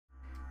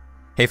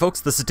Hey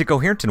folks, this is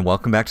Decoherent and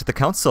welcome back to the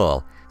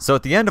Council. So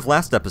at the end of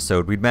last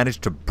episode, we'd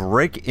managed to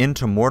break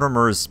into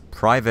Mortimer's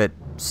private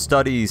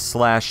study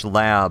slash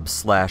lab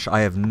slash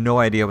I have no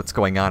idea what's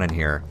going on in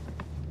here.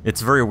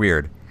 It's very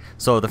weird.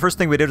 So the first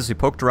thing we did is we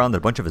poked around a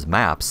bunch of his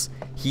maps.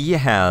 He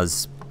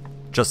has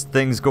just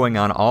things going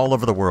on all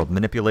over the world,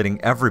 manipulating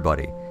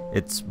everybody.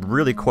 It's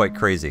really quite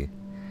crazy.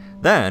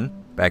 Then,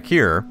 back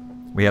here,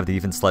 we have the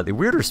even slightly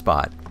weirder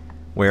spot,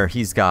 where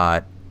he's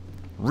got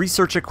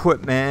research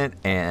equipment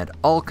and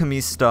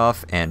alchemy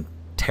stuff and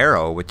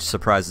tarot, which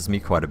surprises me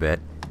quite a bit,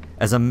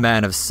 as a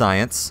man of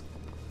science.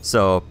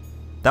 So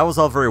that was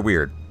all very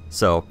weird.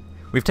 So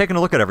we've taken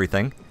a look at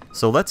everything,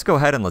 so let's go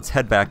ahead and let's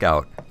head back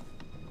out.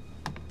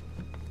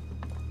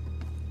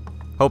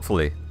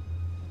 Hopefully.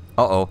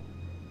 Uh-oh.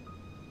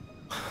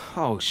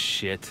 Oh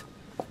shit.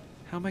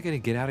 How am I gonna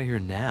get out of here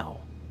now?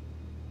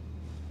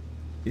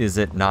 Is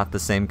it not the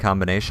same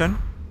combination?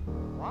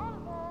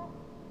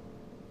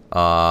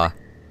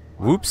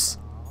 Whoops.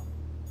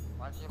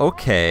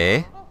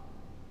 Okay.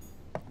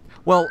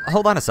 Well,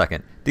 hold on a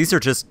second. These are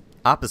just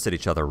opposite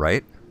each other,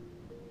 right?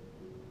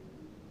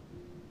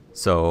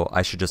 So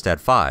I should just add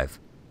 5.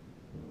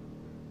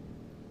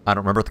 I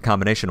don't remember what the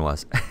combination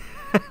was.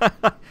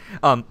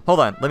 Hold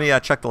on. Let me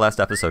check the last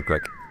episode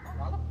quick.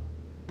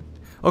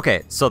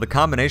 Okay, so the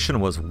combination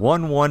was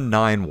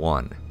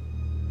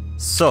 1191.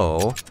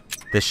 So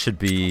this should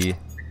be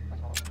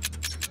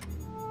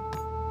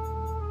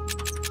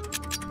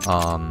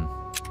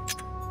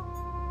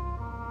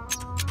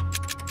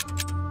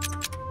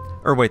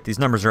or wait, these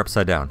numbers are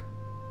upside down.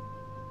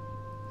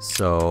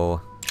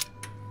 So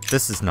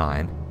this is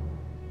 9.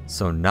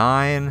 So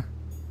 9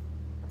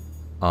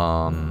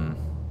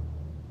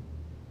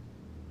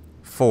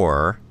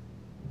 4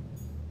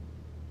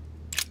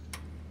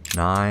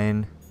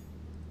 9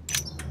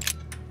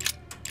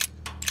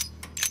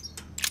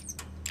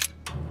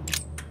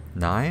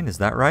 9, is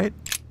that right?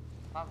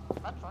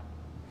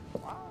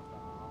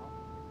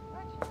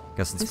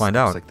 Guess let's find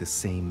out. Looks like the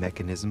same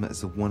mechanism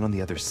as the one on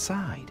the other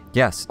side.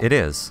 Yes, it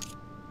is.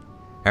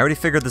 I already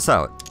figured this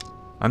out.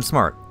 I'm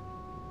smart.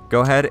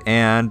 Go ahead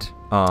and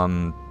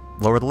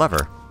lower the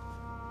lever.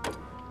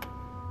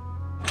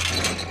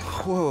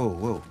 Whoa,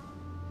 whoa.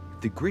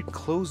 If the grid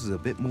closes a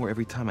bit more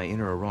every time I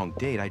enter a wrong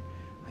date, I'd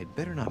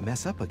better not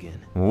mess up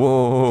again.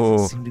 Whoa. It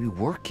doesn't seem to be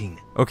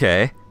working.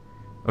 Okay.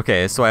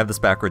 Okay, so I have this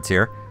backwards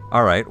here.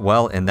 Alright,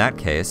 well, in that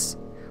case,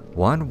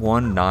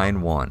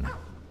 1191.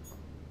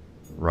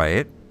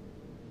 Right?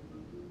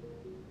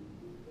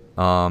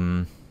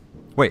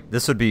 Wait,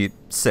 this would be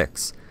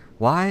 6.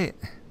 Why?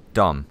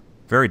 Dumb.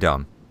 Very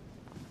dumb.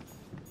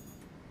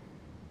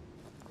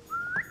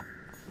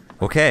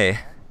 Okay.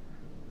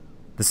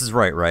 This is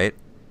right?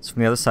 So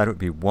from the other side it would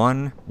be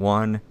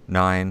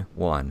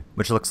 1191,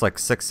 which looks like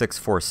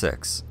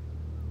 6646.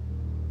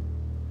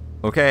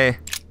 Okay.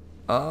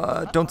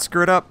 Don't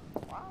screw it up.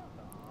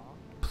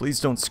 Please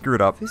don't screw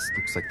it up. This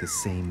looks like the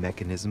same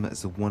mechanism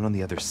as the one on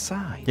the other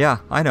side. Yeah,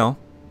 I know.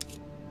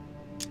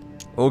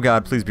 Oh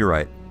god, please be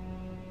right.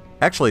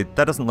 Actually,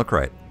 that doesn't look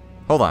right.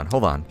 Hold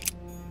on.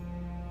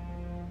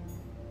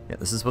 Yeah,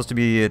 this is supposed to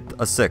be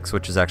a 6,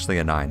 which is actually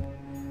a 9.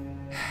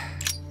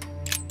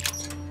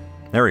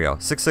 There we go.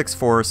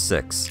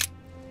 6646.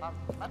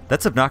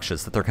 That's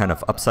obnoxious that they're kind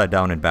of upside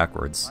down and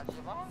backwards.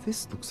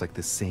 This looks like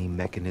the same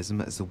mechanism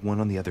as the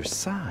one on the other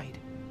side.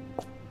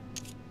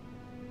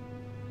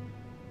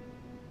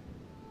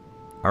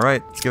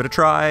 Alright, let's give it a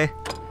try.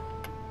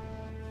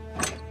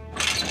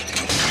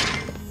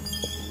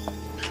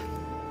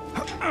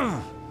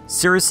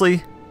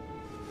 Seriously?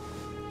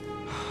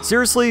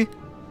 Seriously?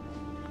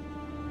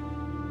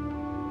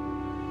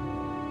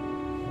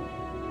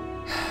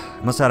 I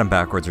must have had him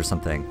backwards or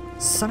something.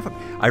 Son of a...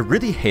 I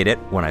really hate it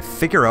when I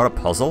figure out a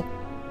puzzle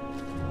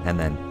and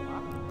then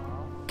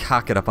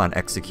cock it up on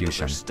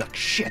execution. Stuck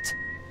shit.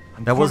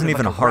 That wasn't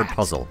even a hard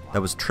puzzle.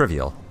 That was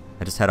trivial.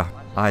 I just had a...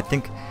 I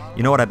think...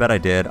 You know what I bet I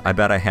did? I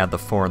bet I had the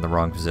 4 in the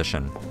wrong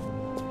position.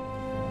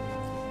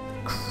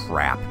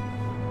 Crap.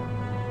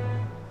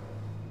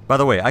 By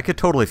the way, I could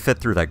totally fit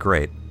through that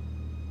grate.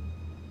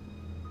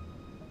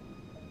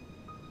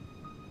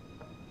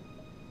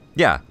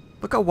 Yeah,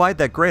 look how wide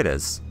that grate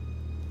is.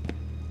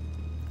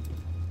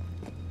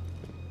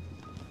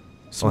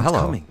 Someone's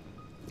hello. Coming.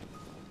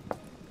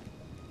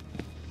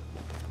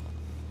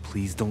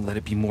 Please don't let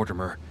it be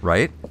Mortimer.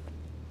 Right?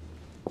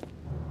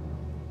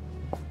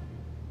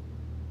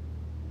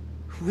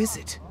 Who is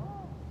it?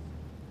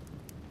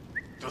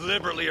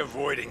 Deliberately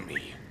avoiding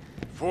me.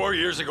 4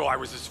 years ago I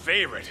was his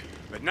favorite,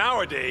 but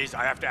nowadays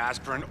I have to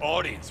ask for an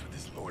audience with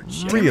his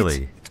lordship.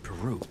 Really? It's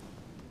Peru.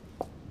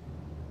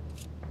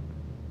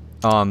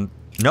 No,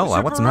 Mr.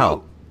 I want some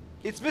help.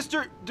 It's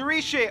Mr.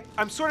 Deriche.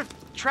 I'm sort of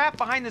trapped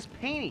behind this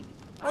painting.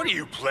 What are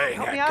you playing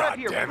Help at, me out of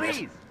here, goddammit?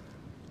 please.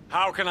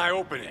 How can I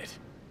open it?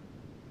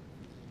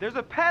 There's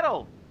a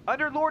pedal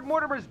under Lord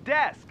Mortimer's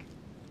desk.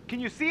 Can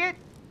you see it?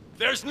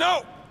 There's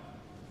no...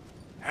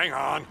 Hang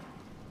on.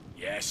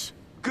 Yes.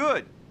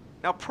 Good.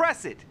 Now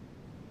press it.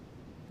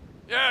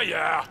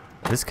 Yeah.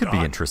 This could be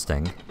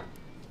interesting.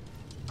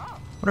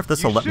 Wonder if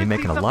this will let me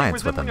make an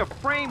alliance with them. him. A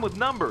frame with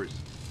numbers.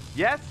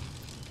 Yes?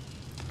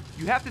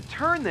 You have to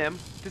turn them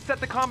to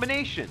set the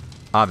combination.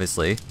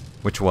 Obviously,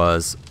 which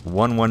was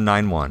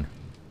 1191.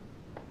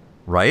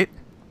 Right?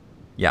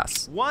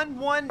 Yes.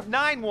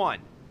 1191.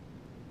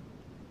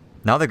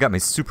 Now they've got me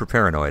super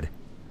paranoid.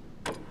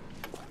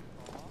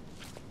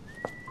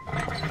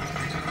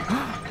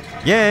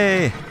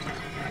 Yay!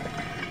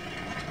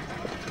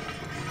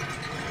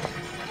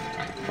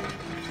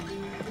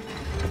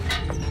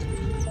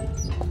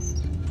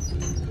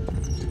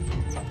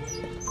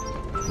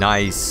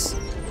 Nice.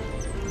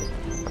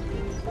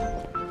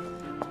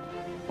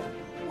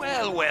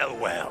 Well, well,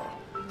 well.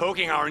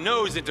 Poking our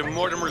nose into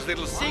Mortimer's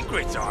little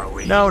secrets, are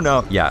we? No,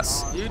 no,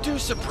 yes. You do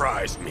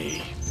surprise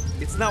me.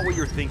 It's not what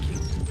you're thinking.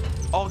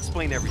 I'll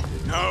explain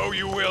everything. No,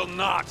 you will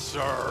not,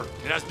 sir.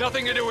 It has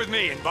nothing to do with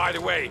me, and by the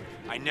way,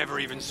 I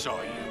never even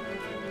saw you.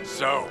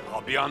 So,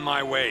 I'll be on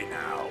my way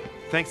now.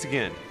 Thanks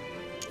again.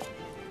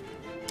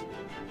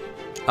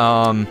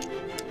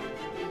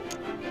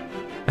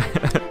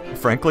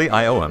 Frankly,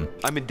 I owe him.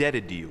 I'm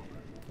indebted to you.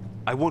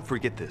 I won't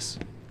forget this.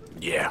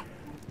 Yeah.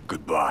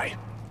 Goodbye.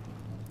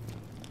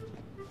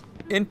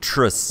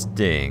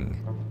 Interesting.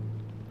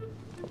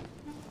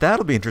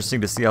 That'll be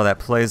interesting to see how that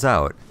plays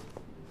out.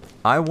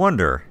 I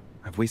wonder.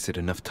 I've wasted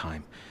enough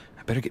time.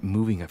 I better get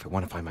moving if I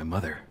want to find my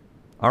mother.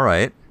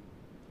 Alright.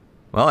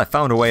 Well, I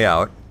found a way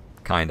out.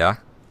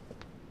 Kinda.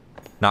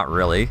 Not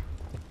really.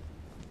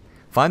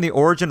 Find the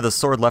origin of the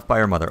sword left by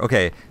her mother.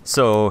 Okay,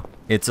 so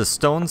it's a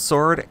stone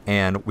sword,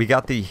 and we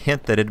got the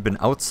hint that it had been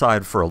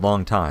outside for a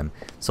long time.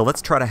 So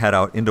let's try to head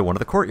out into one of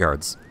the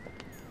courtyards.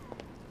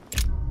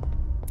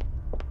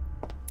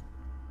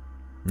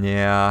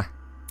 Yeah.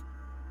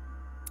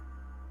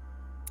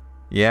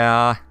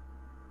 Yeah.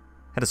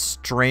 Had a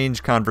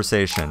strange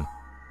conversation.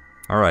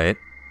 Alright.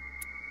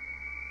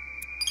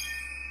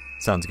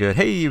 Sounds good.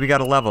 Hey, we got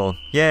a level.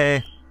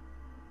 Yay.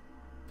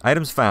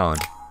 Items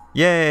found.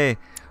 Yay.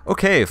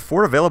 Okay,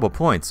 4 available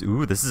points.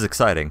 Ooh, this is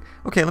exciting.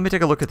 Okay, let me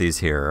take a look at these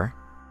here.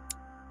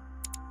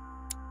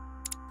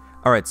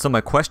 Alright, so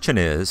my question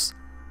is,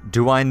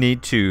 do I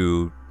need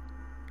to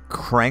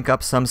crank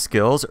up some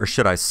skills, or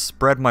should I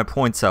spread my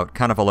points out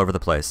kind of all over the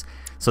place?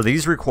 So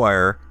these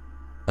require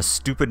a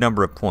stupid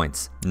number of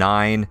points.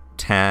 9,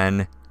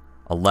 10,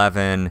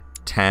 11,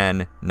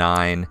 10,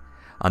 9.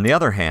 On the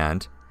other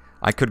hand,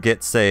 I could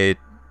get, say,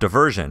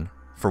 diversion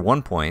for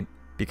 1 point,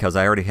 because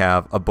I already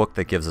have a book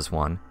that gives us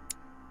 1.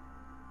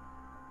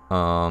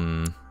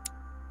 And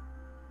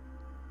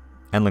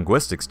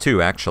linguistics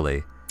too,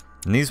 actually.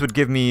 And these would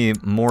give me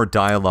more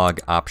dialogue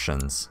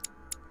options.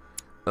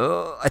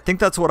 I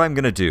think that's what I'm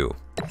gonna do.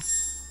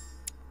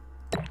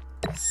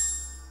 And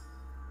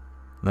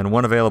then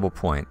 1 available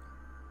point.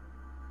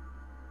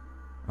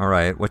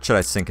 Alright, what should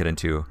I sink it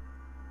into?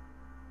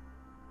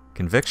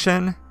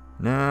 Conviction?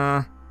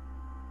 Nah.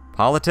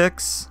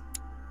 Politics?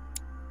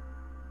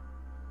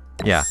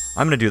 Yeah,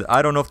 I'm gonna do that.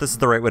 I don't know if this is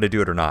the right way to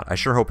do it or not. I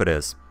sure hope it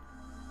is.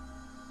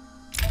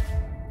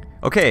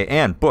 Okay,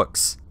 and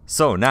books.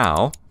 So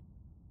now...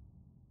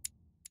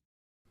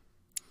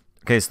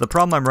 Okay, so the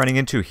problem I'm running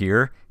into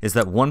here is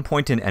that 1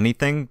 point in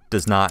anything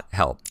does not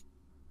help.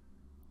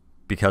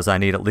 Because I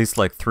need at least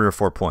like 3 or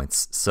 4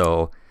 points.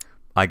 So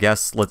I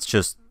guess let's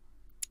just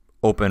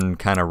open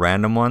kind of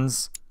random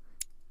ones.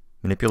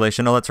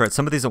 Manipulation. Oh, that's right.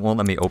 Some of these it won't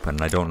let me open,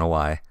 and I don't know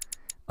why.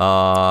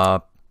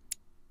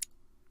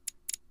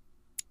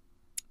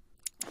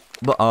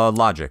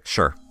 Logic,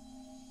 sure.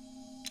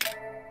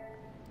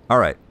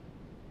 Alright.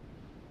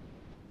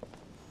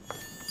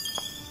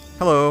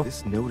 Hello.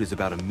 This note is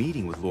about a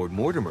meeting with Lord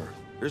Mortimer.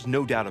 There's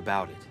no doubt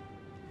about it.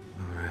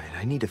 Alright,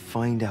 I need to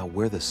find out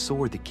where the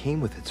sword that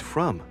came with it's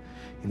from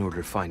in order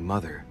to find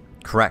Mother.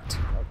 Correct.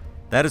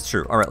 That is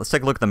true. Alright, let's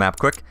take a look at the map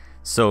quick.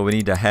 So we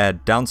need to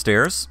head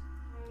downstairs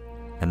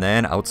and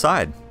then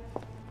outside.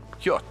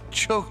 You're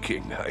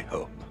joking, I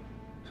hope.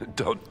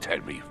 Don't tell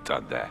me you've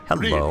done that.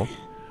 Hello. Really?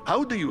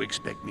 How do you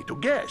expect me to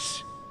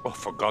guess? Oh,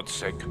 for God's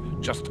sake,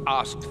 just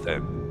ask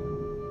them.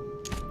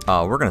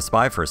 We're gonna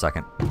spy for a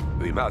second.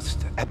 We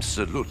must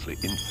absolutely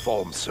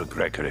inform Sir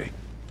Gregory.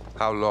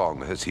 How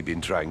long has he been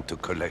trying to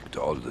collect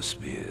all the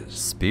spears?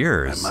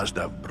 Spears? I must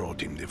have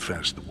brought him the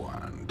first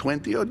one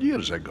 20-odd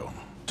years ago.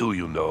 Do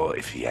you know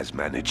if he has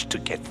managed to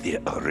get the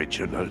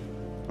original?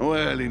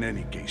 Well, in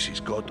any case,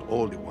 he's got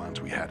all the ones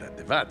we had at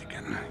the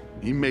Vatican.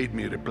 He made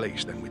me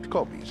replace them with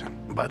copies.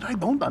 But I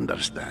don't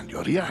understand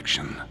your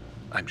reaction.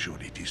 I'm sure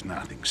it is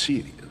nothing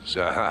serious.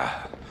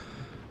 Aha.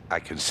 I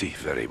can see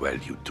very well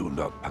you do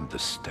not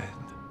understand.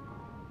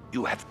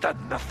 You have done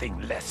nothing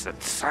less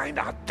than sign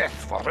our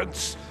death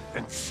warrants,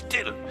 and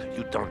still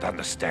you don't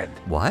understand.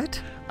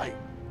 What?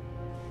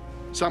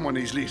 Someone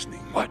is listening.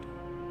 What?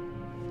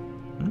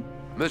 Oh,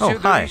 Monsieur de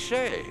hi.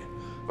 Richet,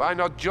 why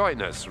not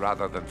join us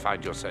rather than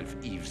find yourself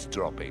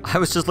eavesdropping? I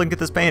was just looking at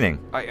this painting.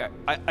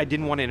 I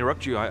didn't want to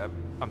interrupt you.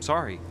 I'm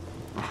sorry.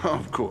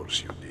 Of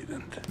course you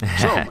didn't.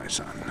 So, my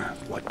son,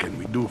 what can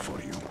we do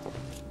for you?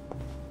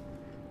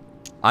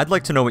 I'd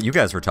like to know what you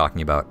guys were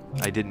talking about.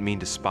 I didn't mean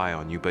to spy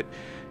on you, but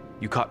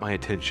you caught my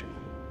attention.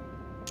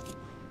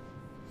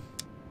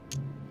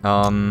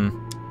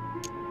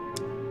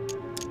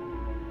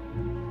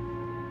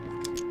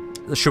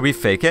 Should we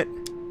fake it?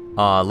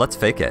 Let's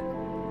fake it.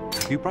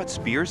 You brought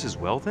spears as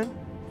well, then?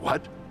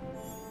 What?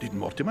 Did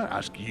Mortimer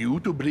ask you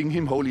to bring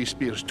him holy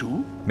spears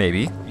too?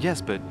 Maybe.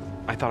 Yes, but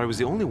I thought I was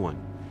the only one.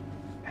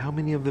 How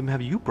many of them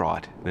have you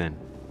brought, then?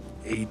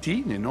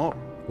 18 in all.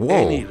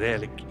 Whoa. Any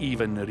relic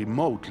even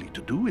remotely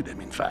to do with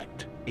them, in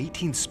fact.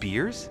 18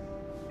 spears?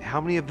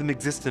 How many of them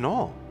exist in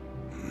all?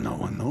 No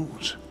one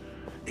knows.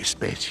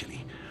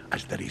 Especially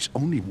as there is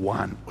only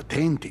one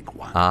authentic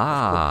one.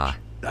 Ah. Of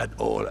course. That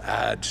all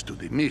adds to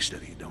the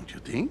mystery, don't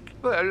you think?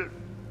 Well,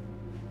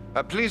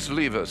 please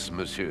leave us,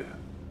 monsieur.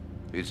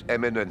 His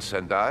Eminence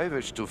and I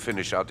wish to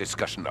finish our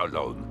discussion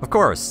alone. Of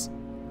course.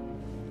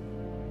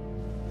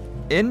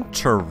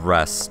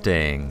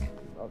 Interesting.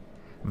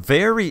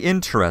 Very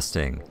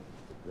interesting.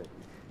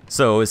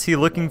 So, is he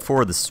looking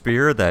for the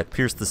spear that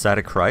pierced the side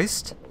of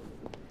Christ?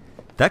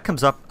 That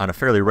comes up on a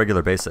fairly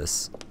regular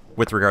basis,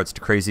 with regards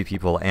to crazy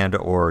people and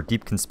or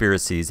deep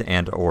conspiracies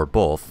and or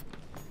both.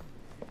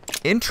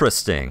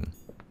 Interesting.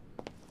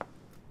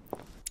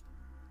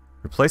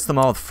 Replace them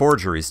all with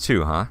forgeries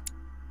too, huh?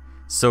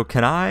 So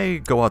can I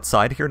go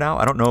outside here now?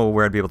 I don't know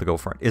where I'd be able to go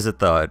for it. Is it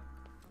the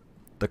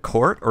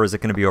court, or is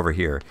it going to be over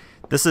here?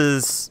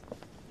 That's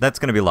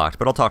going to be locked,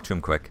 but I'll talk to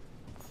him quick.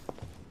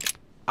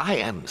 I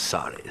am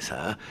sorry,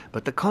 sir,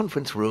 but the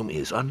conference room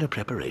is under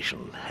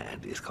preparation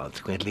and is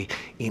consequently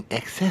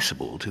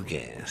inaccessible to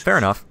guests. Fair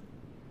enough.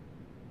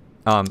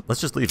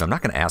 Let's just leave. I'm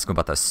not going to ask him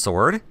about the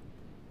sword.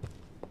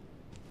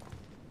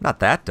 Not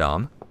that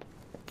dumb.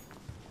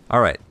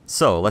 Alright,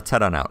 so let's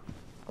head on out.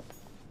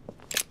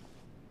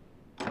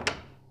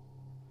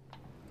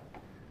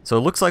 So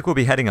it looks like we'll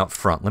be heading out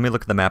front. Let me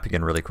look at the map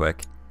again really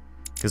quick.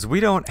 Because we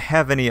don't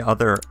have any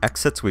other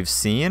exits we've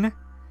seen.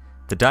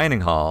 The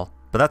dining hall,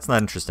 but that's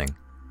not interesting.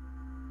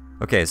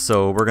 Okay,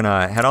 so we're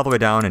gonna head all the way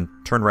down and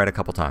turn right a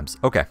couple times.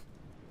 Okay.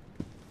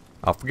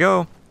 Off we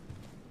go.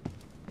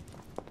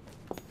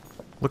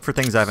 Look for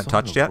things I haven't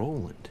touched yet.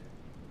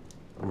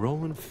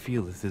 Roland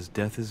feeleth his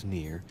death is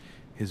near.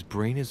 His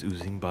brain is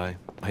oozing by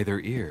either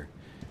ear.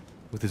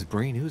 With his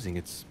brain oozing,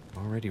 it's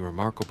already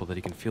remarkable that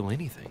he can feel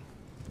anything.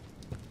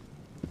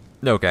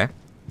 Okay.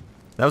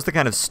 That was the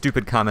kind of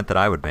stupid comment that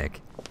I would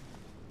make.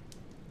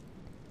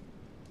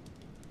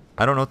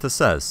 I don't know what this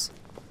says.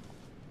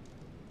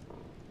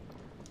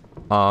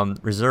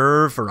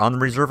 Reserve or on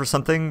reserve or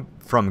something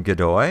from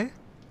Godoy?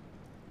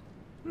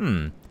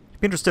 I'd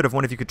be interested if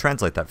one of you could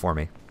translate that for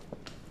me.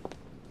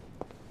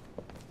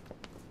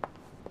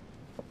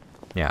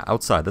 Yeah,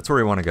 outside. That's where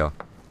we want to go.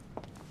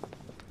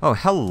 Oh,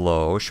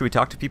 hello. Should we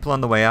talk to people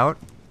on the way out?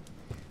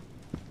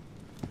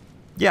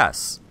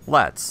 Yes,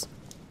 let's.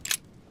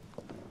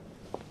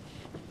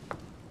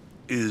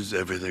 Is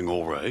everything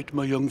all right,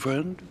 my young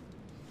friend?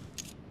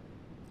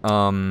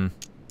 No,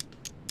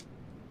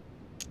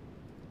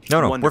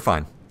 Wonderful. we're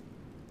fine.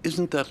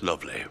 Isn't that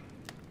lovely?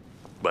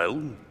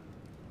 Well,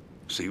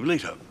 see you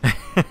later.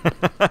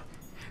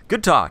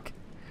 Good talk.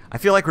 I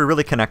feel like we're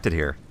really connected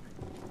here.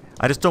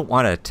 I just don't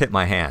want to tip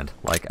my hand.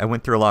 Like, I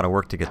went through a lot of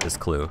work to get this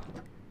clue.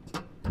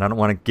 And I don't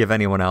want to give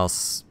anyone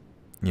else,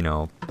 you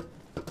know,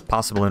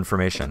 possible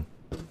information.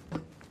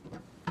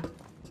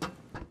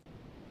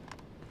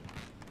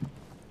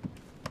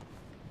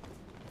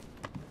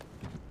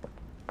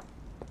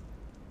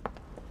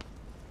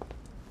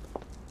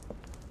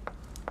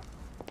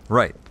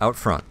 Right, out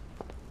front.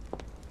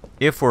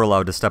 If we're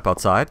allowed to step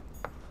outside.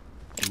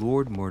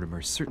 Lord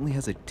Mortimer certainly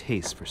has a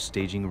taste for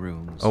staging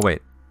rooms. Oh,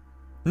 wait.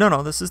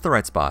 No, this is the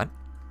right spot.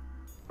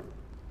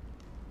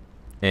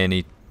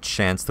 Any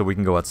chance that we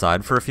can go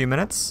outside for a few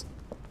minutes?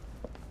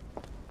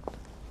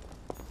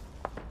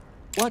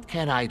 What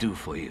can I do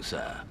for you,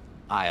 sir?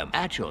 I am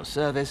at your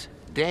service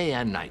day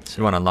and night, sir.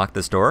 You want to unlock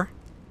this door?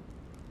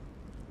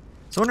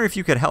 So I wonder if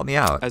you could help me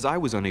out. As I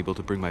was unable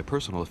to bring my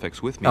personal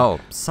effects with me, Oh,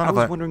 son of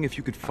I was a... wondering if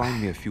you could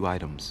find me a few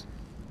items.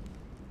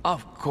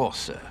 Of course,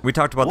 sir. We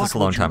talked about this a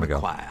long time ago.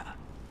 Require?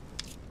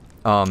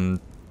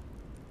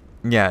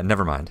 Yeah,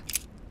 never mind.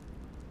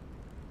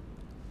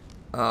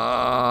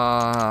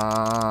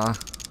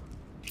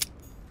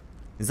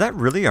 Is that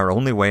really our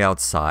only way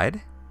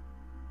outside?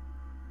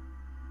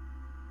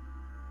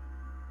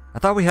 I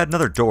thought we had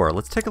another door.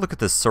 Let's take a look at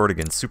this sword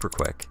again super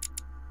quick.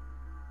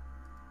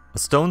 A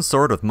stone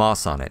sword with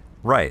moss on it.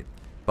 Right.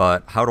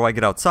 But how do I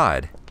get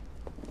outside?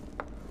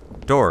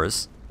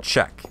 Doors.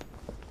 Check.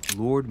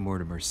 Lord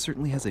Mortimer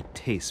certainly has a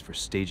taste for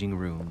staging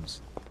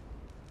rooms.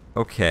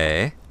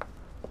 Okay.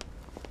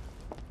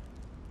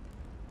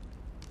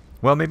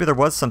 Well, maybe there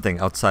was something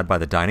outside by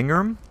the dining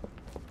room?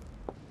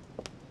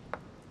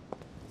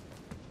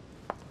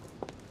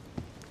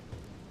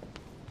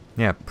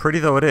 Yeah, pretty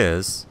though it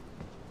is.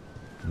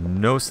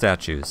 No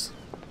statues.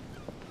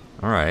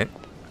 Alright.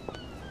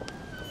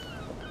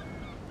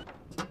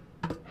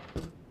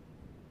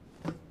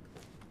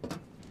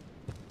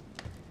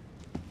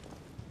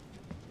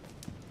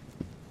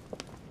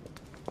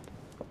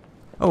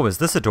 Oh, is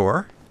this a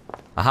door?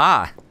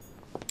 Aha!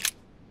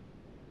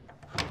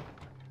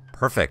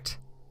 Perfect.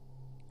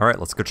 Alright,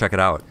 let's go check it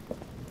out.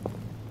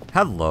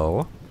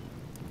 Hello.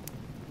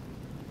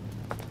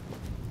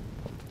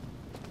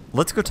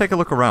 Let's go take a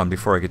look around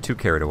before I get too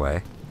carried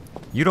away.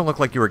 You don't look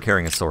like you were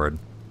carrying a sword.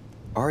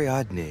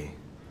 Ariadne.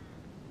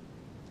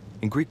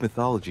 In Greek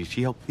mythology,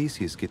 she helped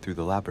Theseus get through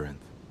the labyrinth.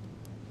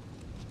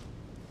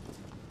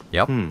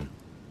 Yep.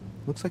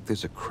 Looks like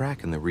there's a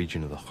crack in the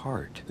region of the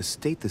heart. The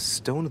state the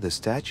stone of the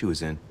statue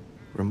is in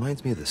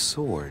reminds me of the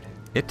sword.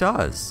 It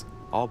does.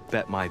 I'll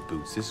bet my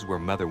boots this is where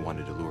Mother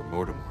wanted to lure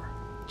Mortimer.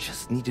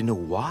 Just need to know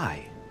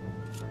why.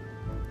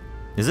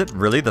 Is it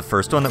really the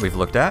first one that we've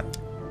looked at?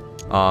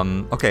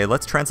 Okay,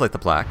 let's translate the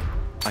plaque.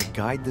 I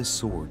guide the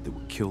sword that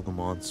would kill the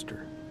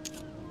monster.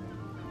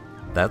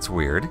 That's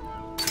weird.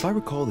 If I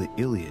recall the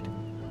Iliad,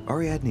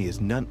 Ariadne is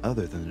none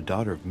other than the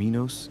daughter of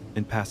Minos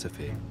and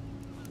Pasiphae.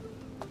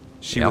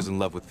 She was in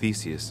love with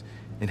Theseus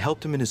and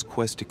helped him in his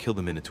quest to kill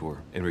the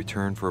Minotaur in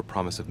return for a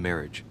promise of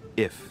marriage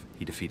if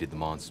he defeated the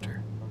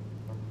monster.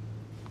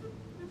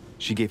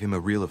 She gave him a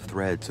reel of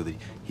thread so that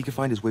he could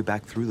find his way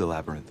back through the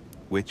labyrinth,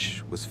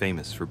 which was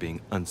famous for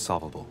being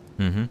unsolvable.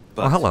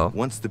 But oh, hello.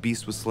 once the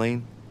beast was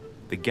slain,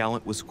 the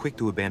gallant was quick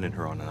to abandon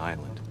her on an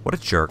island. What a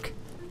jerk.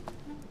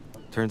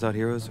 Turns out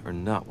heroes are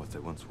not what they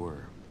once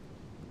were.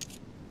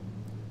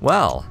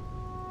 Well.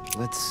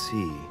 Let's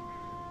see.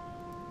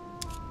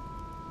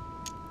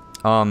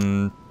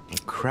 A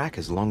crack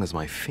as long as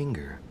my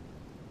finger.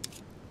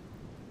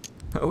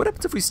 What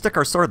happens if we stick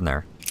our sword in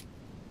there?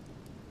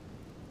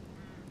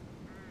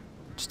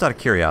 Just out of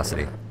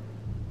curiosity.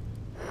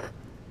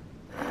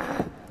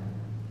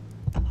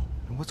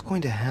 And what's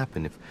going to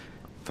happen if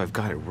I've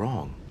got it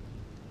wrong?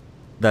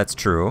 That's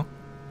true.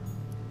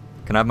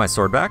 Can I have my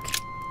sword back?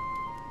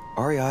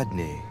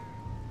 Ariadne.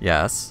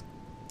 Yes.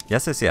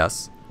 Yes, yes,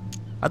 yes.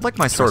 I'd like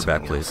my sword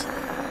back, please.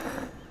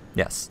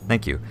 Yes,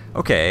 thank you.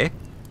 Okay,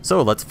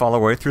 so let's follow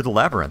our way through the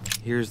labyrinth.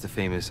 Here's the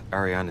famous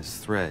Ariadne's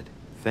thread,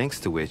 thanks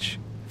to which,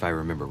 if I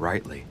remember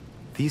rightly,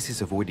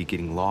 Theseus avoided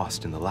getting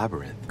lost in the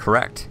labyrinth.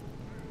 Correct.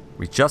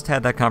 We just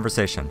had that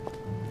conversation.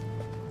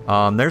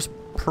 There's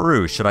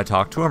Peru. Should I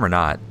talk to him or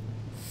not?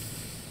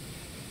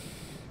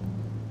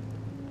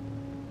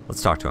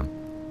 Let's talk to him.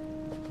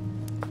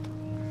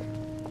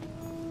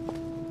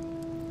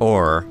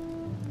 Or...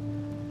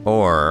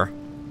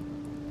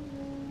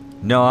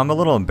 No, I'm a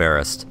little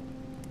embarrassed.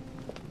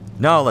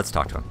 No, let's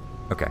talk to him.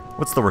 Okay,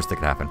 what's the worst that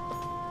could happen?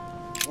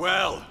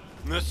 Well,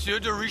 Monsieur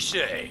de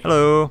Richet.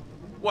 Hello.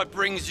 What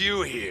brings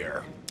you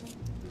here?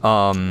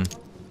 Oh,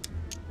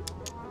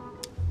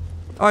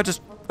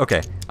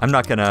 okay. I'm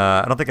not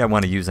gonna... I don't think I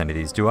want to use any of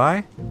these, do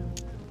I?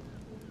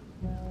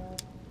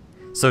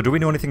 So, do we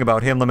know anything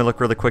about him? Let me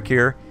look really quick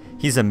here.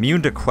 He's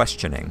immune to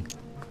questioning,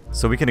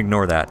 so we can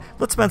ignore that.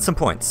 Let's spend some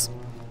points.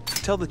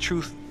 To tell the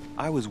truth,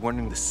 I was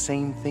wondering the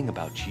same thing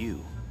about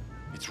you.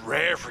 It's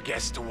rare for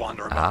guests to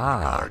wander about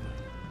the garden.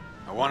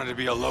 I wanted to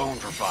be alone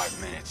for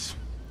 5 minutes.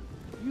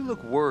 You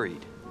look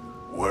worried.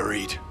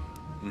 Worried?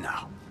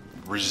 No.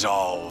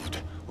 Resolved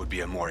would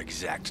be a more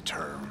exact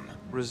term.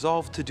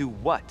 Resolved to do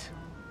what?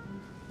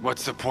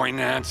 What's the point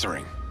in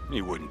answering?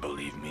 You wouldn't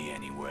believe me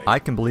anyway. I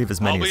can believe as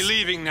many I'll as... be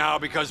leaving now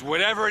because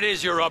whatever it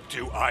is you're up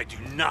to, I do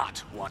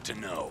not want to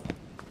know.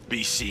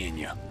 Be seeing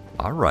you.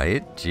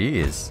 Alright,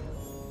 jeez.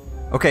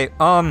 Okay,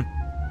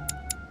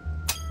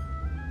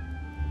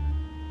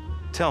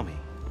 Tell me,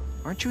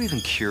 aren't you even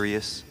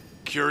curious?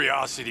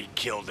 Curiosity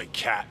killed a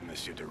cat,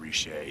 Monsieur de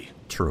Richet.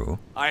 True.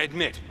 I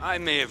admit, I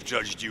may have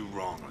judged you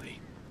wrongly.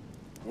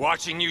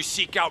 Watching you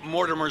seek out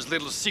Mortimer's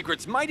little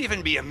secrets might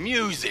even be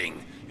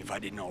amusing if I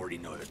didn't already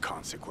know the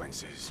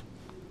consequences.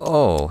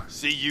 Oh.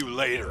 See you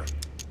later.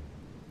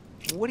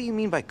 What do you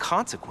mean by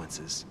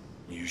consequences?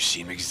 You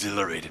seem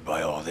exhilarated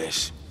by all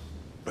this.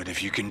 But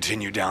if you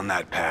continue down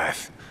that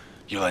path,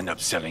 you'll end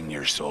up selling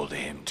your soul to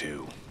him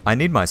too. I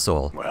need my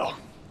soul. Well,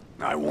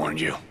 I warned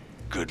you.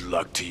 Good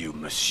luck to you,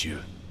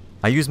 monsieur.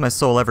 I use my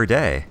soul every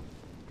day.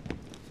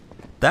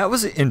 That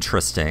was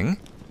interesting.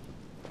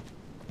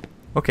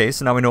 Okay,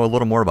 so now we know a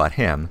little more about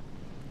him.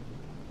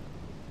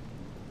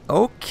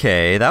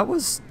 Okay, that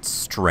was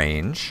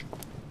strange.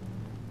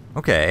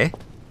 Okay.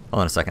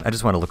 Hold on a second. I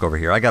just want to look over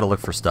here. I gotta look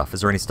for stuff.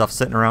 Is there any stuff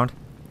sitting around?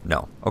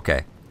 No.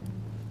 Okay.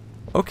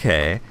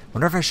 Okay.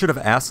 Wonder if I should have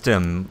asked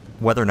him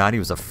whether or not he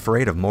was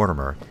afraid of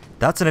Mortimer.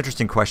 That's an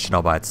interesting question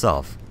all by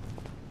itself.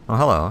 Oh,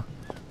 hello.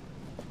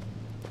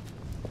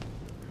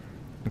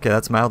 Okay,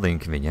 that's mildly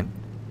inconvenient.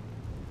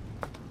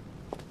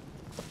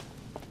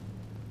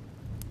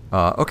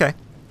 Okay.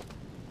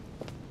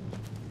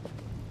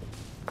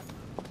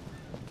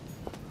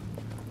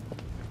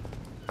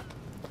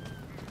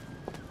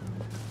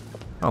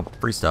 Oh,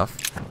 free stuff.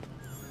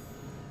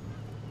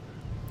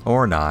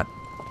 Or not.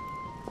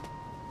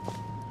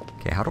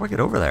 Okay, how do I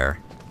get over there?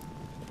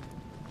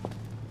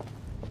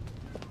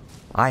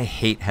 I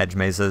hate hedge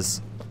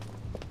mazes.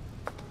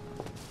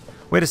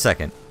 Wait a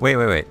second.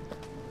 Wait.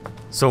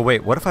 So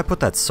wait, what if I put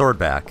that sword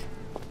back?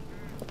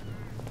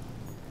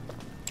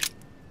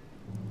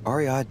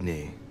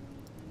 Ariadne.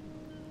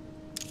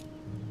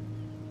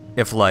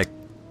 If, like,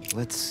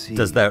 Let's see.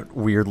 does that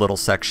weird little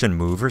section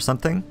move or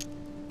something?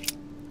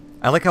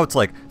 I like how it's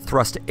like,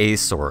 thrust a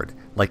sword.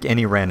 Like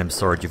any random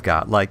sword you've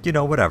got. Like, you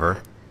know,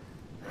 whatever.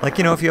 Like,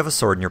 you know, if you have a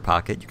sword in your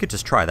pocket, you could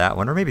just try that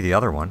one, or maybe the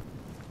other one.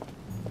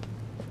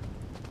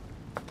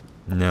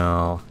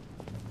 No.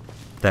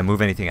 Did I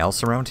move anything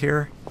else around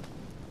here?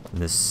 In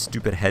this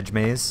stupid hedge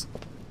maze?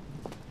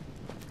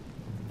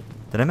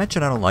 Did I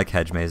mention I don't like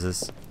hedge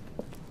mazes?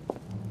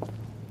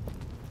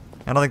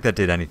 I don't think that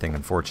did anything,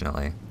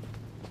 unfortunately.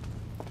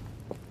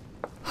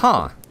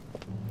 Huh.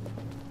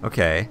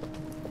 Okay.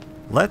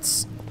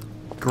 Let's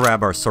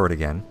grab our sword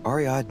again.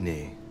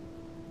 Ariadne.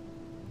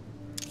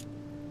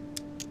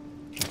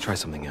 Let's try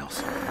something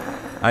else.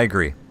 I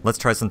agree. Let's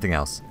try something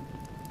else.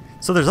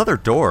 So there's other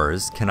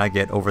doors. Can I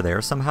get over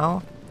there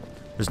somehow?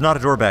 There's not a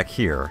door back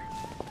here.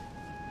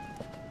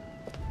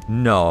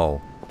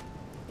 No.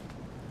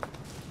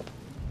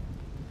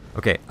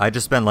 Okay, I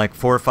just spent like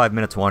 4 or 5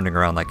 minutes wandering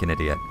around like an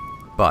idiot.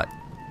 But,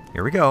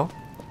 here we go.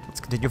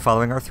 Let's continue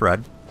following our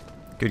thread.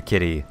 Good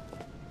kitty.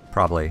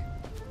 Probably.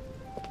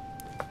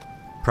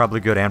 Probably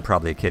good and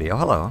probably a kitty. Oh,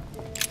 hello.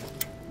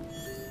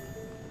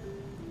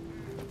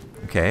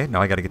 Okay,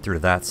 now I gotta get through to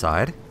that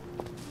side.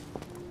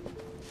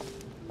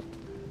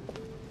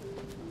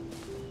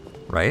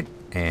 Right,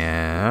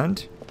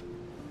 and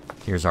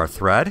here's our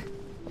thread.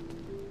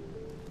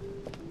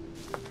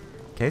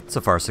 Okay,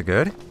 so far so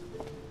good.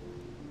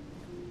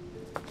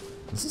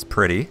 This is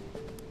pretty.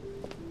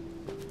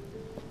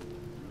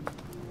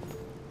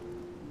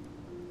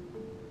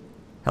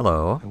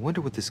 Hello. I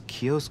wonder what this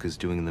kiosk is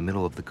doing in the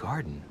middle of the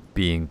garden.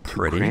 Being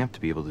pretty. Too cramped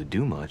to be able to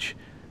do much.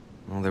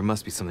 Well, there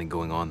must be something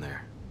going on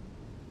there.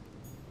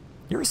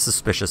 You're a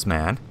suspicious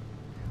man.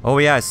 Oh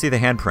yeah, I see the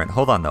handprint.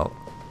 Hold on though.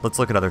 Let's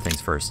look at other things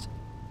first.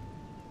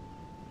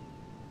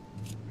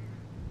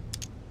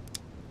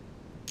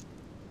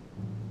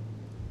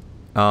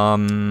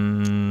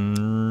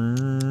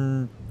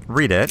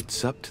 Read it.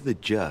 It's up to the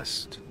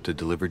just to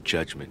deliver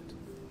judgment.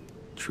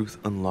 Truth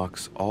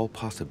unlocks all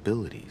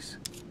possibilities.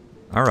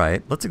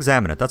 Alright, let's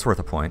examine it. That's worth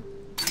a point.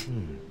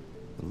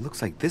 It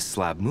looks like this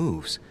slab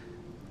moves.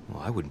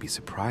 Well, I wouldn't be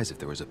surprised if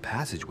there was a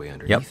passageway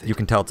underneath Yep, it. you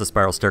can tell it's a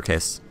spiral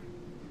staircase.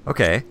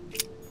 Okay.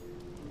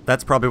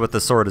 That's probably what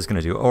the sword is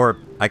going to do. Or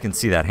I can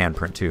see that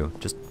handprint too.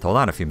 Just hold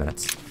on a few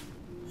minutes.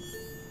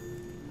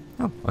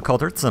 Oh, a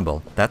cult earth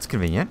symbol. That's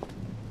convenient.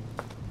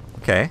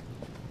 Okay.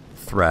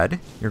 Thread.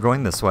 You're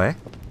going this way.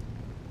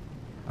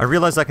 I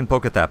realize I can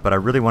poke at that, but I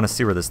really want to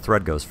see where this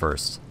thread goes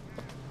first.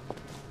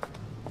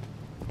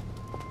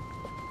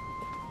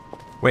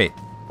 Wait.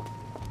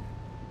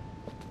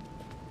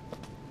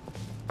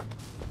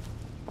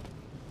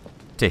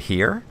 To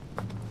here?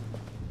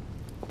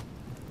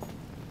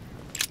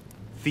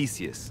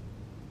 Theseus,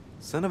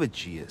 son of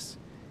Aegeus.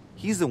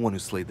 He's the one who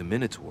slayed the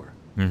Minotaur.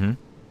 Mm-hmm.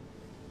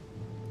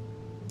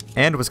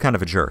 And was kind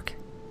of a jerk.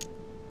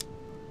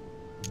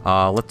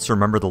 Let's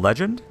remember the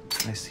legend.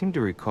 I seem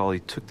to recall he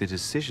took the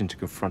decision to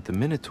confront the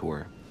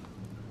Minotaur.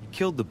 He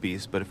killed the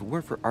beast, but if it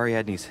weren't for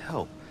Ariadne's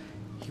help,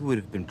 he would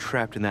have been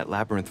trapped in that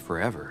labyrinth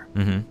forever.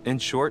 Mm-hmm. In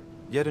short,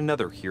 yet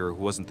another hero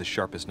who wasn't the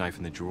sharpest knife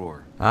in the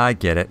drawer. I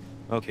get it.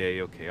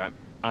 Okay,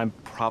 I'm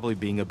probably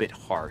being a bit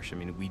harsh. I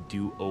mean, we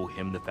do owe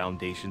him the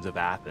foundations of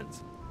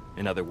Athens.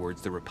 In other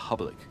words, the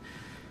Republic.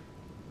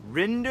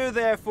 Render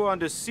therefore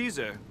unto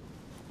Caesar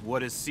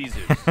what is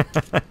Caesar's.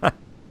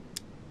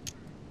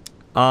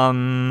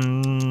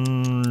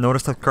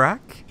 Notice the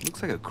crack?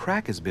 Looks like a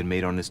crack has been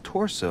made on his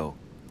torso.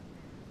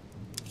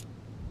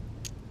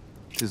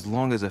 It's as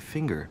long as a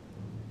finger.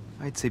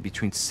 I'd say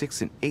between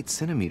 6 and 8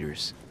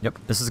 centimeters. Yep,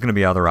 this is going to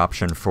be our other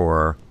option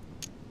for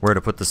where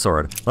to put the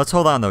sword. Let's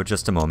hold on though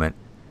just a moment.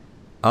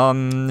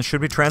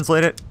 Should we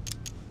translate it?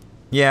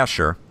 Yeah,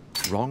 sure.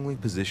 Wrongly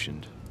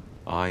positioned.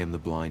 I am the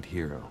blind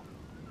hero.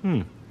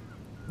 I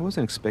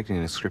wasn't expecting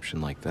an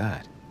inscription like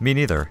that. Me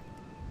neither.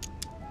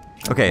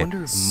 Okay, I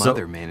wonder if so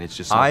Mother managed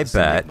to solve I this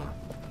bet enigma.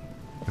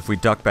 if we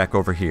duck back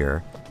over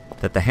here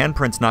that the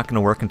handprint's not going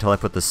to work until I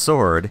put the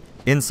sword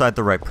inside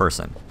the right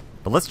person.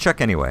 But let's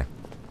check anyway.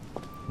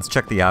 Let's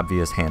check the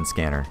obvious hand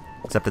scanner.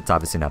 Except it's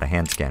obviously not a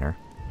hand scanner.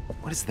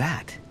 What is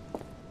that?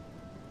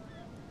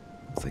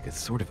 It's like a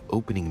sort of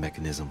opening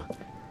mechanism.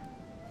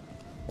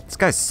 This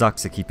guy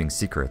sucks at keeping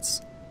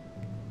secrets.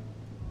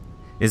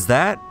 Is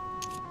that...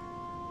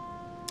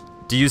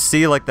 Do you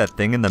see like that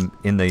thing in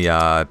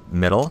the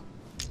middle?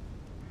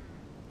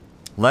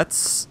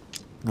 Let's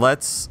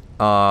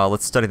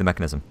study the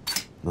mechanism.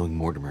 Knowing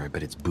Mortimer, I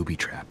bet it's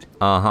booby-trapped.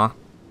 Uh-huh.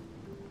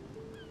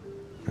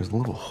 There's a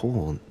little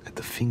hole at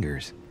the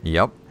fingers.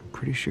 Yep. I'm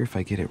pretty sure if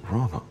I get it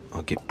wrong,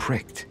 I'll get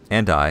pricked.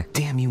 And I.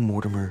 Damn you,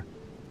 Mortimer.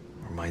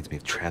 Reminds me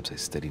of traps I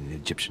studied in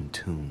Egyptian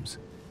tombs.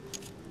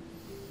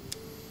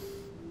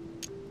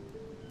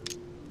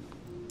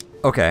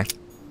 Okay.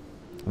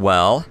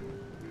 Well.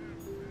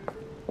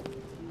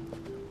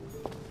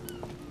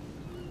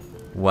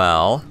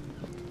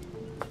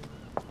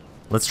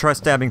 Let's try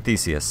stabbing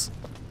Theseus.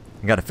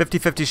 I got a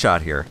 50-50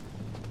 shot here.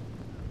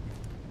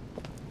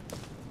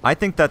 I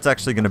think that's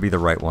actually going to be the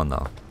right one,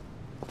 though.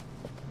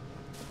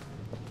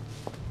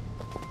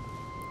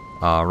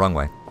 Wrong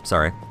way.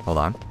 Sorry. Hold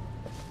on.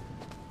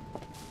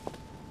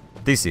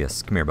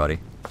 Theseus, come here, buddy.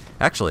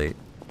 Actually,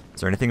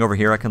 Is there anything over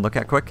here I can look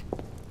at quick?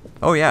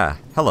 Oh yeah,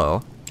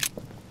 hello.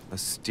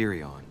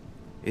 Asterion.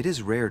 It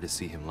is rare to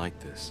see him like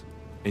this.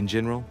 In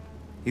general,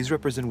 he's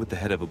represented with the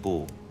head of a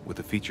bull, with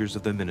the features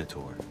of the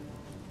Minotaur.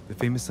 The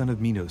famous son of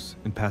Minos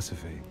and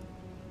Pasiphae.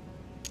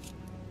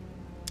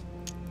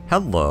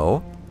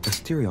 Hello.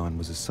 Asterion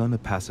was a son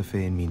of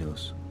Pasiphae and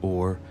Minos,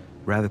 or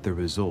rather the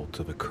result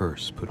of a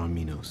curse put on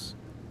Minos.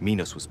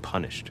 Minos was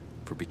punished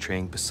for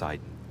betraying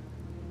Poseidon.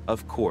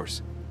 Of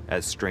course,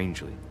 as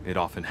strangely it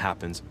often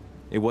happens,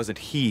 it wasn't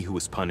he who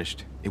was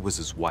punished, it was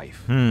his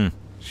wife.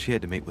 She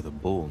had to mate with a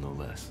bull, no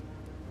less.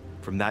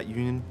 From that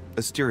union,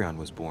 Asterion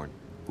was born,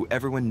 who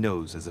everyone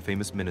knows as the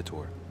famous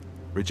Minotaur.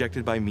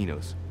 Rejected by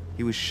Minos,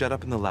 he was shut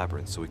up in the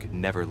labyrinth so he could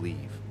never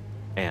leave.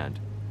 And,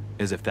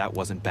 as if that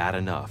wasn't bad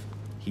enough,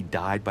 he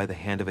died by the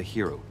hand of a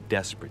hero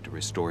desperate to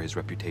restore his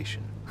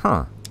reputation.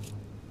 Huh.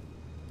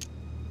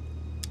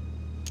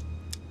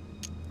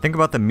 Think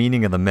about the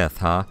meaning of the myth,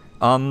 huh?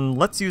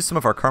 Let's use some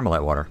of our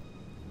Carmelite water.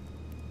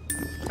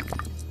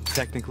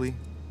 Technically,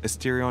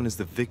 Asterion is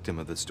the victim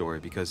of the story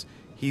because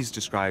he's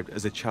described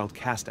as a child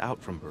cast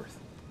out from birth.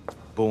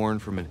 Born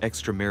from an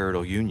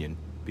extramarital union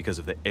because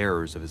of the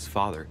errors of his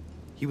father,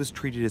 he was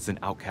treated as an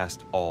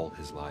outcast all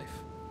his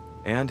life.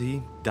 And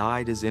he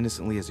died as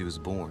innocently as he was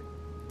born.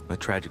 A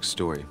tragic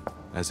story,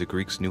 as the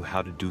Greeks knew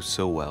how to do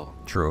so well.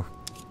 True.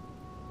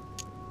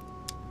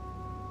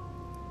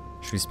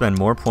 Should we spend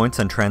more points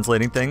on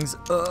translating things?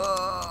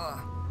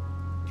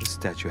 This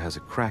statue has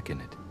a crack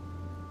in it.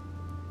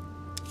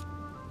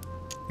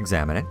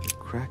 Examine it. The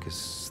crack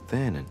is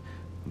thin and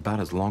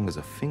about as long as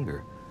a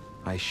finger.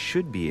 I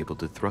should be able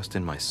to thrust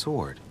in my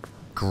sword.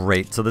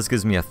 Great, so this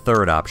gives me a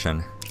third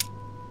option.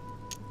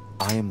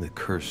 I am the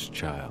cursed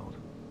child.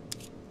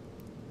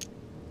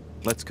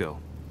 Let's go.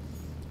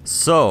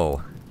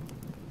 So,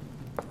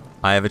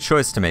 I have a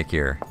choice to make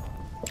here.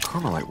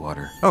 Carmelite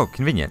water. Oh,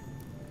 convenient.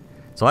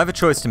 So I have a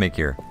choice to make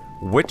here.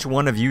 Which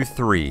one of you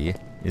three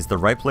is the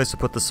right place to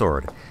put the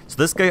sword? So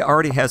this guy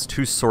already has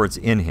 2 swords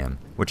in him,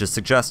 which is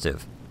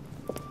suggestive.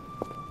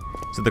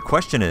 So the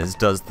question is,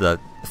 does the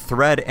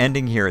thread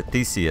ending here at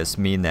Theseus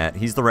mean that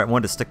he's the right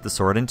one to stick the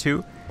sword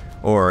into?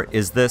 Or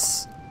is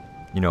this,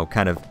 you know,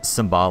 kind of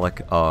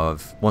symbolic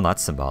of, well,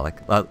 not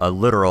symbolic, a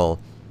literal,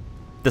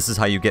 this is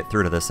how you get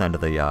through to this end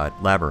of the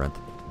labyrinth.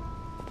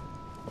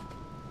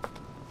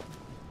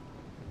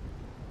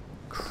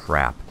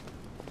 Crap.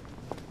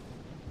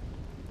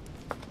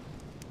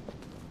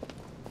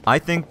 I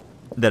think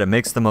that it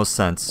makes the most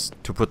sense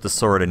to put the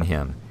sword in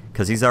him,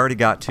 because he's already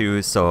got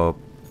 2, so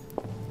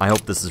I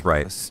hope this is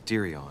right.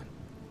 Asterion.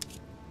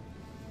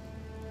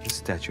 This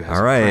statue has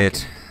All right.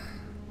 a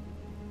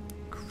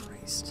crack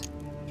Christ.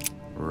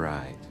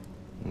 Right.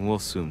 We'll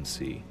soon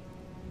see.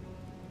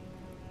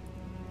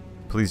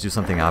 Please do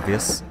something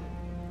obvious.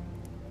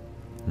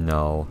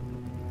 No.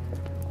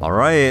 All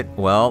right.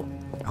 Well,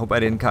 hope I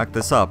didn't cock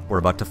this up. We're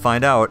about to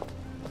find out.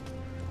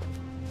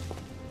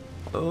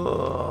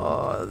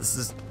 This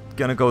is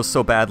gonna go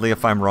so badly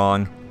if I'm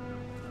wrong,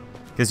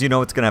 because you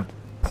know it's gonna have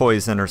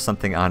poison or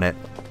something on it.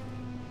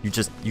 You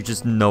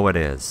just know it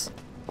is.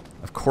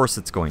 Of course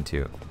it's going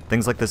to.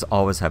 Things like this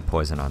always have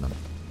poison on them.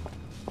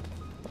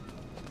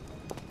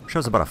 Wish I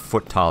was about a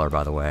foot taller,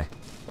 by the way.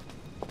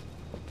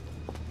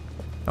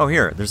 Oh,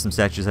 here, there's some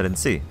statues I didn't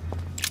see.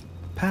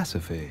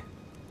 Pasiphae,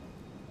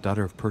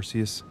 daughter of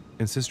Perseus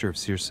and sister of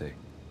Circe.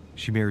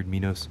 She married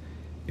Minos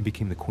and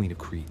became the queen of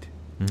Crete.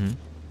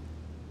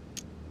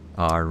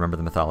 Remember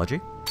the mythology?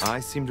 I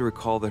seem to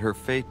recall that her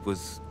fate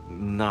was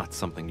not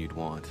something you'd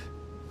want.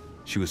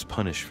 She was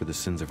punished for the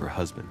sins of her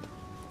husband.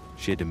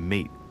 She had to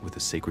mate with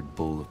the sacred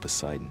bull of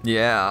Poseidon.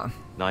 Yeah.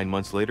 9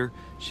 months later,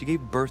 she gave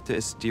birth to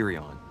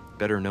Asterion,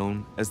 better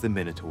known as the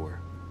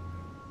Minotaur.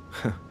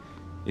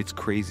 It's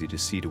crazy to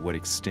see to what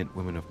extent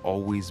women have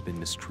always been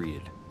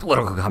mistreated.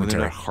 Political When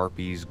commentary. they're not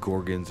harpies,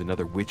 gorgons, and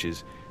other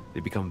witches, they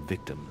become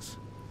victims.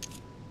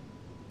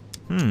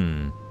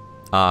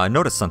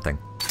 Notice something.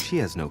 She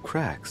has no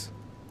cracks.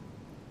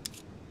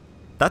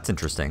 That's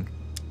interesting.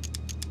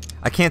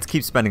 I can't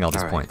keep spending all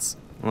these All right. points.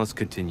 Well, let's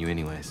continue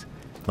anyways.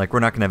 Like, we're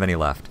not gonna have any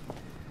left.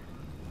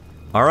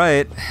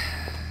 Alright.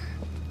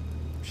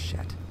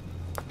 Shit.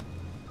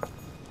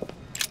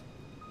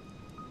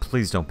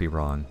 Please don't be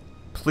wrong.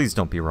 Please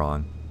don't be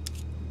wrong.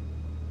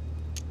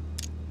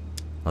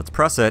 Let's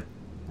press it.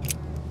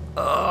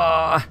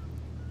 Can't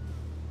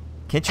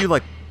you,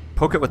 like,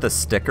 poke it with a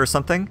stick or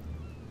something?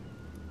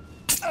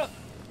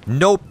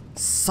 Nope.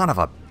 Son of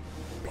a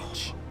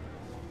bitch.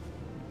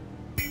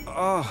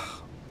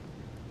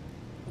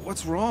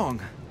 What's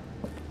wrong?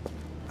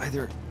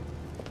 Either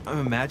I'm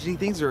imagining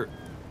things or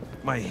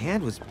my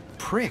hand was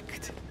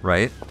pricked.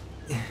 Right?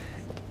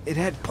 It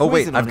had Oh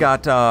wait, poison I've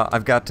got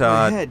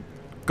My head.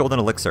 golden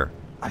elixir.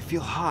 I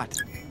feel hot.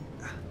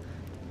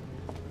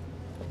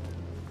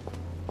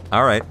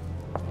 All right.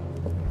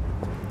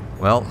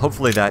 Well,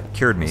 hopefully that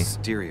cured me.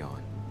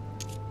 Asterion.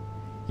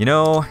 You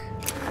know,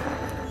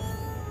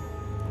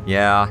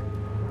 yeah.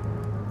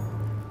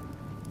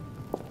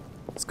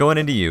 It's going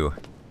into you.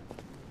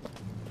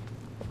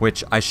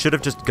 Which I should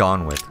have just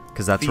gone with.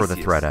 Because that's where the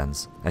Theseus. thread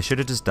ends. I should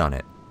have just done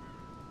it.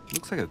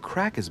 Looks like a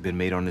crack has been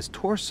made on his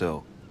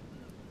torso.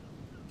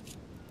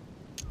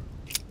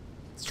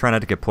 Let's try not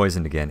to get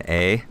poisoned again,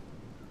 eh?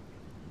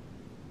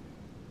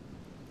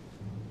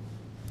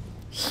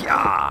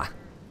 Yeah.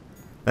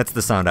 That's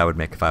the sound I would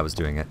make if I was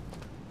doing it.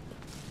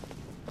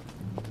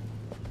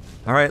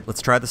 Alright,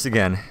 let's try this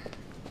again.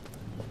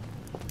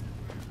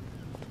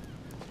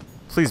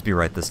 Please be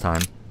right this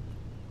time.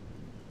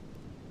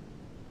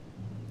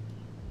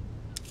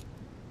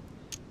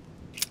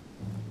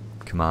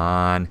 Come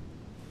on.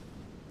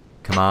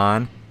 Come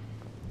on.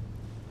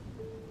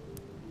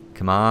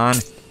 Come on.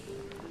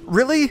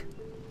 Really?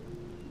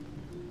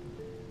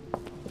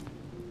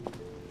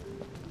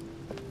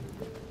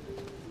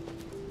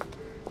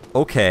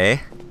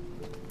 Okay.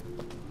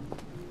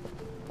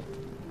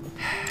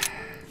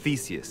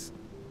 Theseus.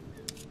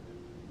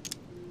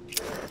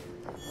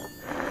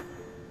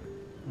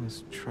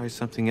 Let's try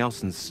something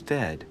else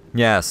instead.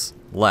 Yes,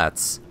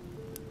 let's.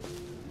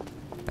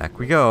 Back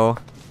we go.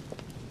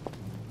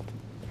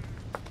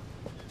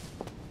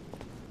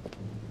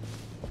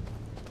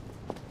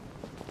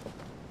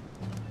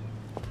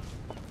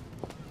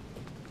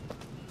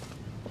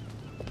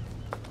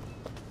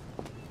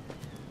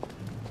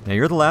 Now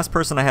you're the last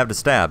person I have to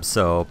stab,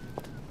 so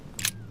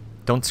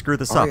don't screw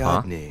this up,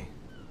 huh? Ariadne.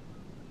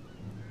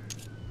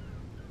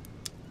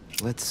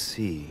 Let's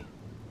see.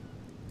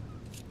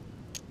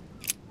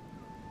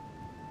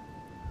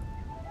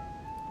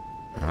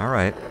 All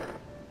right.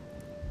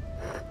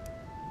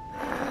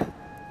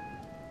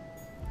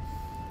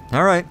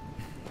 All right.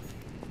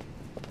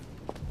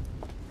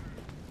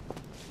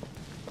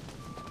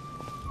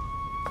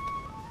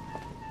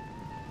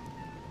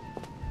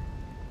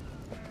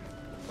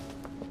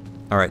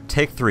 All right,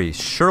 take 3.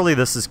 Surely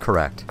this is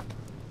correct.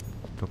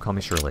 Don't call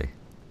me Shirley.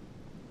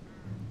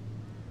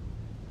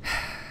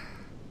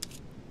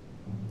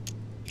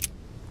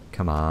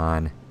 Come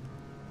on.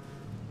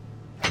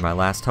 You're my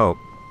last hope.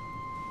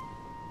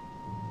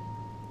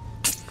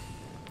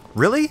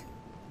 Really?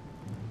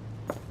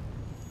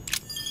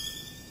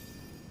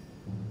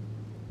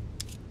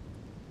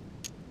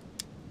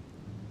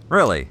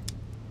 Really?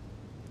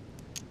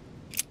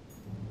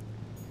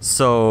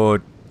 So...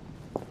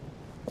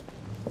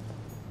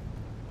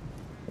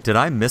 did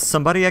I miss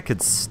somebody I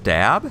could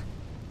stab?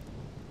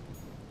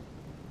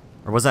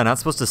 Or was I not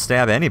supposed to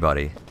stab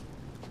anybody?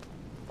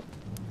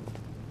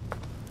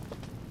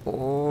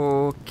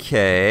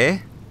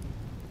 Okay.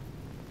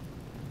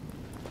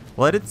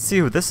 Well, I didn't see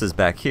who this is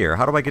back here.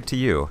 How do I get to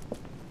you?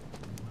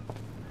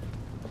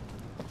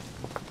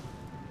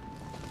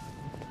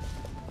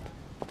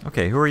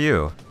 Okay, who are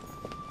you?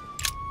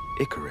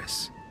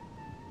 Icarus.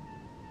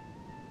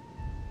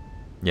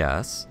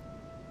 Yes.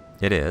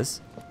 It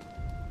is.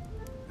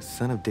 The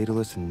son of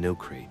Daedalus and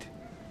Nocrate.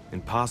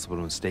 Impossible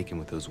to mistake him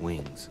with those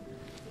wings.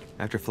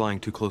 After flying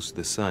too close to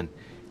the sun,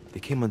 they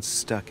came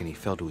unstuck and he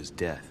fell to his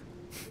death.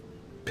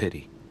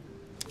 Pity.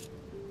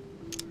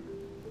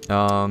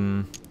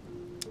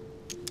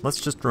 Let's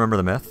just remember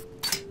the myth.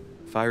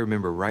 If I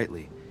remember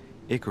rightly,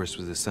 Icarus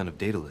was the son of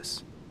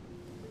Daedalus.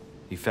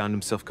 He found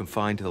himself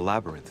confined to the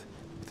labyrinth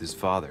with his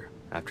father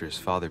after his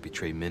father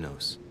betrayed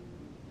Minos.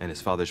 And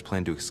his father's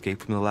plan to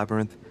escape from the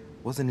labyrinth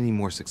wasn't any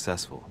more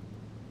successful.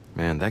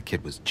 Man, that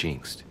kid was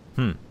jinxed.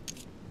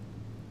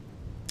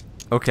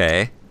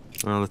 Okay.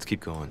 Well, let's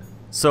keep going.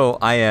 So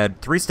I had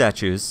 3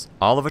 statues,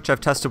 all of which I've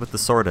tested with the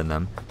sword in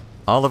them,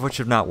 all of which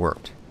have not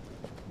worked.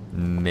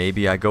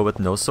 Maybe I go with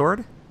no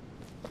sword?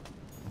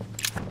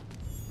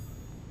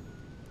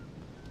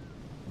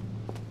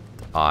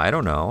 I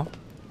don't know.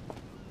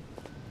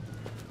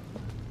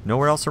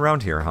 Nowhere else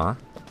around here, huh?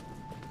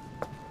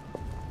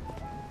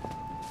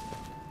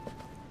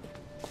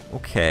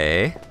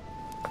 Okay.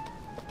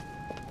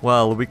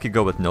 Well, we could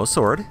go with no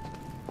sword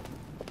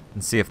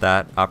and see if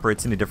that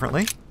operates any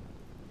differently.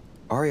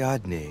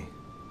 Ariadne.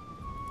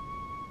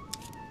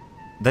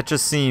 That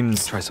just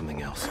seems Try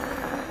something else.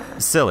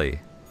 silly.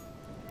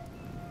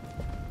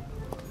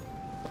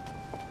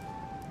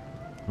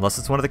 Unless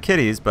it's one of the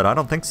kitties, but I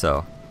don't think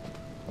so.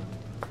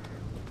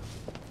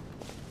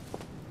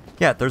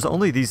 Yeah, there's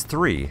only these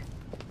 3.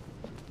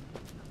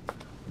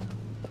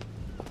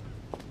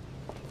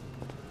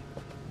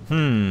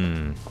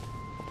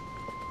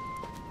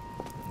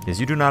 Because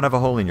you do not have a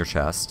hole in your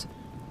chest.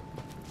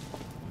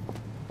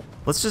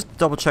 Let's just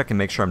double check and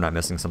make sure I'm not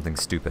missing something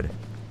stupid.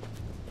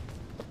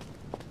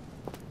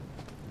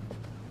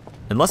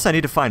 Unless I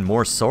need to find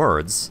more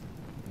swords.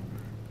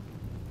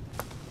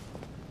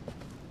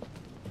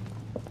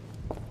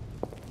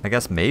 I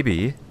guess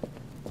maybe.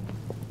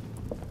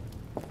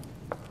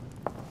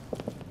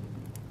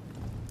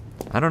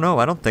 I don't know,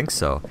 I don't think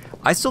so.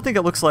 I still think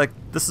it looks like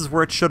this is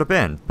where it should have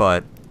been,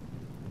 but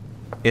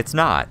it's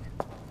not.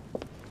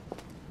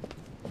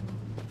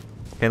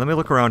 Okay, let me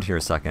look around here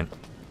a second.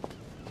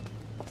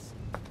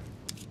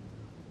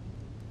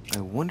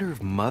 I wonder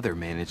if Mother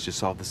managed to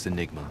solve this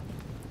enigma.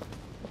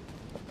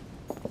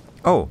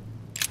 Oh.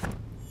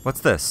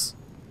 What's this?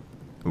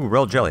 Ooh,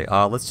 real jelly.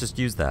 Let's just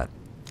use that.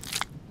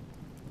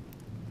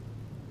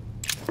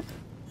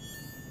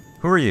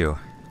 Who are you?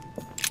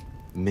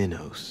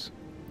 Minos.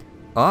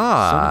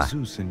 Ah! Son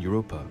of Zeus and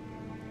Europa.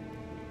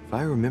 If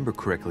I remember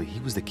correctly, he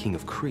was the king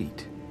of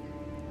Crete.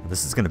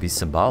 This is going to be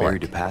symbolic.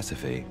 Married to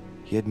Pasiphae,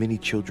 he had many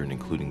children,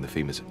 including the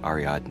famous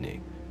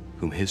Ariadne,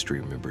 whom history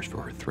remembers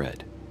for her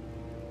thread.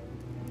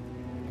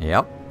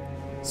 Yep.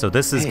 So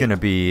this is going to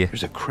be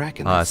there's a crack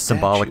in that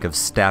symbolic statue. of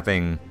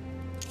stabbing.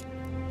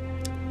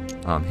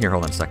 Here,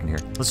 hold on a second here.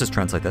 Let's just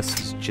translate this.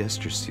 His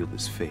gesture sealed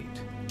his fate.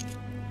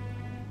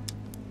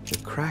 The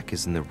crack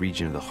is in the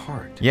region of the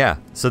heart. Yeah,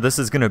 so this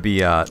is going to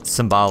be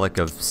symbolic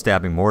of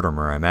stabbing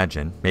Mortimer, I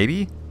imagine.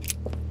 Maybe?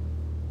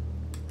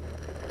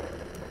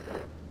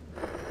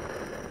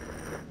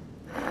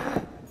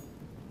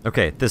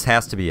 Okay, this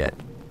has to be it.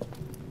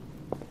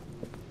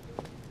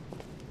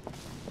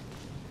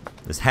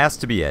 This has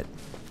to be it.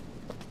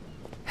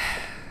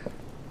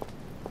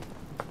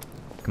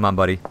 Come on,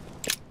 buddy.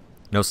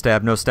 No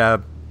stab, no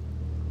stab.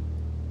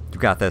 You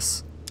got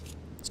this.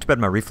 It's too bad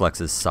my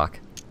reflexes suck.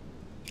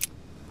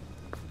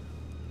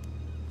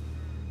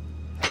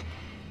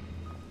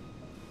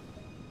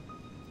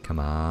 Come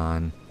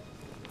on.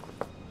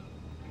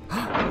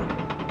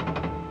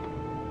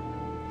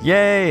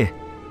 Yay!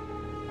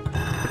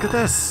 Look at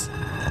this.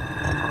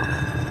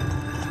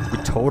 We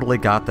totally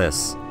got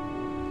this.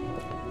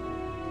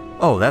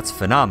 Oh, that's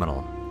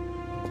phenomenal.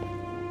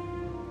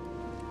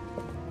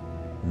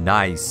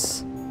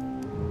 Nice.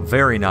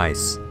 Very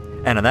nice.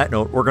 And on that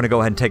note, we're going to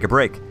go ahead and take a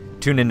break.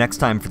 Tune in next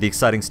time for the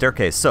exciting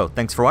staircase. So,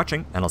 thanks for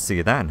watching, and I'll see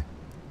you then.